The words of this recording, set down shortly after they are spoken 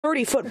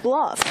30-foot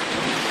bluff.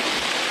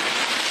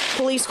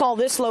 Police call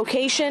this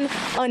location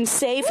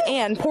unsafe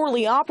and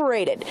poorly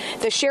operated.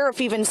 The sheriff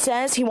even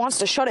says he wants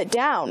to shut it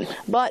down.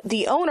 But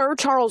the owner,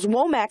 Charles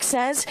Womack,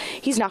 says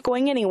he's not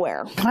going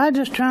anywhere. I'm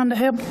just trying to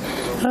help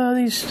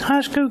these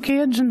high school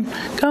kids and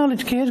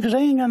college kids because they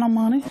ain't got no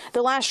money.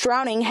 The last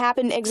drowning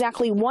happened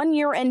exactly 1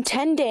 year and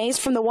 10 days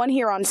from the one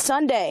here on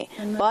Sunday.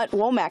 But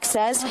Womack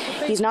says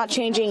he's not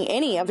changing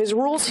any of his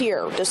rules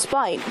here,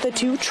 despite the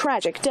 2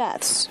 tragic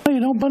deaths. You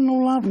don't put no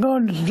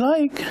lifeguard in the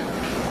lake.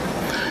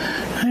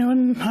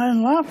 A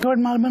lifeguard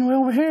might have been way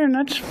over here, and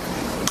that's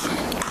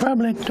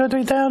probably 2,000 or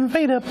 3,000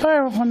 feet up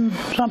there when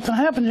something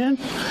happens.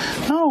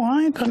 No,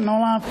 I ain't putting no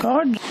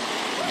lifeguards.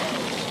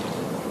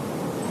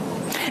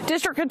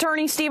 District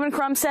Attorney Stephen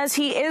Crum says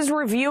he is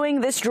reviewing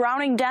this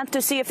drowning death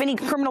to see if any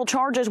criminal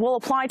charges will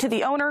apply to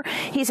the owner.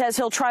 He says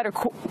he'll try to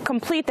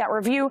complete that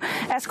review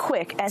as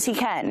quick as he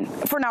can.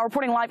 For now,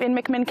 reporting live in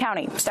McMinn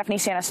County, Stephanie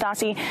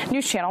Sanastasi,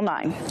 News Channel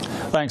 9.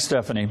 Thanks,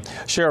 Stephanie.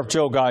 Sheriff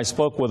Joe Guy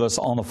spoke with us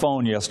on the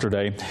phone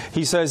yesterday.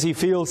 He says he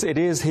feels it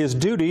is his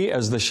duty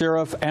as the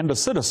sheriff and a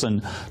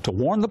citizen to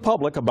warn the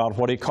public about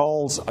what he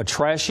calls a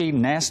trashy,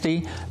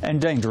 nasty,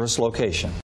 and dangerous location.